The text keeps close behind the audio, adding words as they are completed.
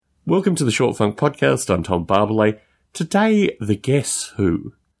Welcome to the Short Funk Podcast. I'm Tom Barbalet. Today, the Guess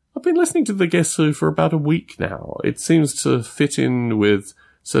Who. I've been listening to the Guess Who for about a week now. It seems to fit in with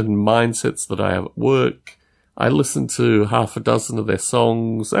certain mindsets that I have at work. I listen to half a dozen of their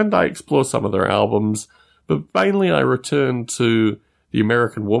songs and I explore some of their albums, but mainly I return to the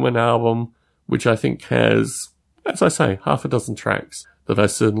American Woman album, which I think has, as I say, half a dozen tracks that I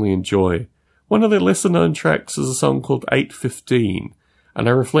certainly enjoy. One of their lesser-known tracks is a song called 815, and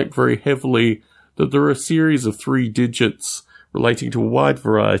I reflect very heavily that there are a series of 3 digits relating to a wide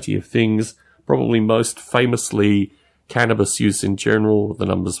variety of things, probably most famously cannabis use in general, the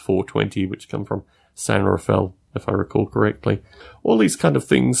numbers 420, which come from San Rafael, if I recall correctly. All these kind of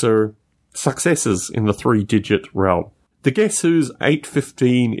things are successes in the 3-digit realm. The Guess Who's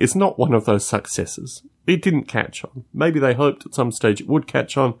 815 is not one of those successes. It didn't catch on. Maybe they hoped at some stage it would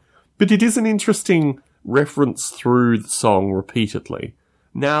catch on, but it is an interesting reference through the song repeatedly.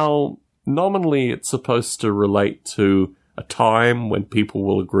 Now, nominally it's supposed to relate to a time when people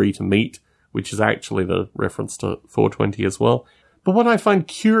will agree to meet, which is actually the reference to 420 as well. But what I find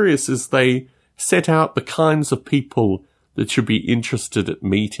curious is they set out the kinds of people that should be interested at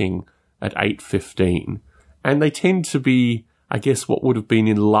meeting at 8:15. And they tend to be, I guess, what would have been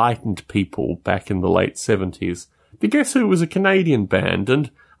enlightened people back in the late 70s. The Guess Who was a Canadian band, and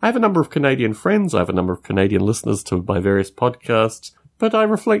I have a number of Canadian friends, I have a number of Canadian listeners to my various podcasts, but I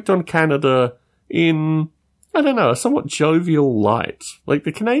reflect on Canada in, I don't know, a somewhat jovial light. Like,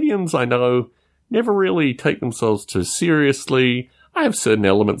 the Canadians I know never really take themselves too seriously. I have certain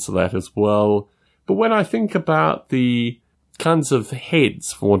elements of that as well. But when I think about the kinds of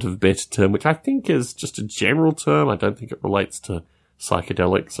heads, for want of a better term, which I think is just a general term, I don't think it relates to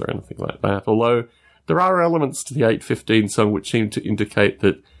psychedelics or anything like that, although there are elements to the 8:15 song which seem to indicate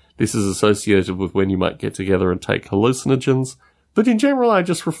that this is associated with when you might get together and take hallucinogens. But in general, I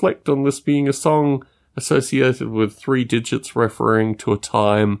just reflect on this being a song associated with 3 digits referring to a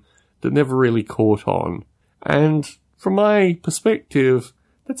time that never really caught on. And from my perspective,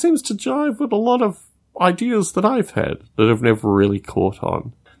 that seems to jive with a lot of ideas that I've had that have never really caught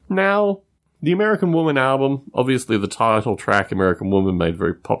on. Now, the American Woman album, obviously the title track, American Woman, made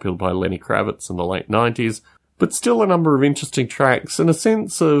very popular by Lenny Kravitz in the late 90s, but still a number of interesting tracks and a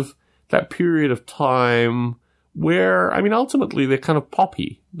sense of that period of time where, I mean, ultimately they're kind of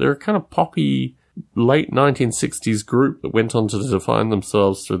poppy. They're a kind of poppy late 1960s group that went on to define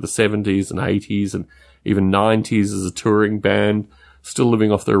themselves through the 70s and 80s and even 90s as a touring band, still living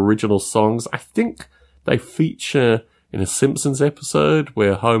off their original songs. I think they feature in a Simpsons episode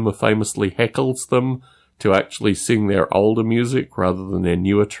where Homer famously heckles them to actually sing their older music rather than their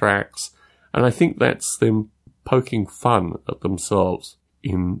newer tracks. And I think that's them poking fun at themselves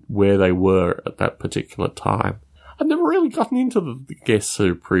in where they were at that particular time. I've never really gotten into the Guess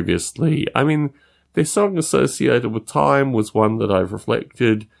Who previously. I mean, their song associated with time was one that I've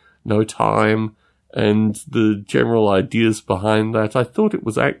reflected, No Time, and the general ideas behind that. I thought it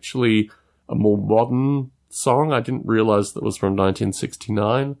was actually a more modern song. I didn't realize that was from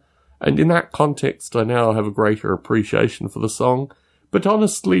 1969. And in that context, I now have a greater appreciation for the song. But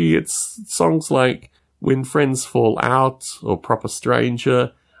honestly, it's songs like When Friends Fall Out or Proper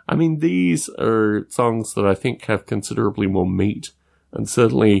Stranger. I mean, these are songs that I think have considerably more meat. And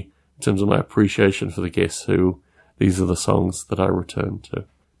certainly, in terms of my appreciation for the Guess Who, these are the songs that I return to.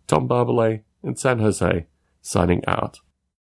 Tom Barbalet in San Jose, signing out.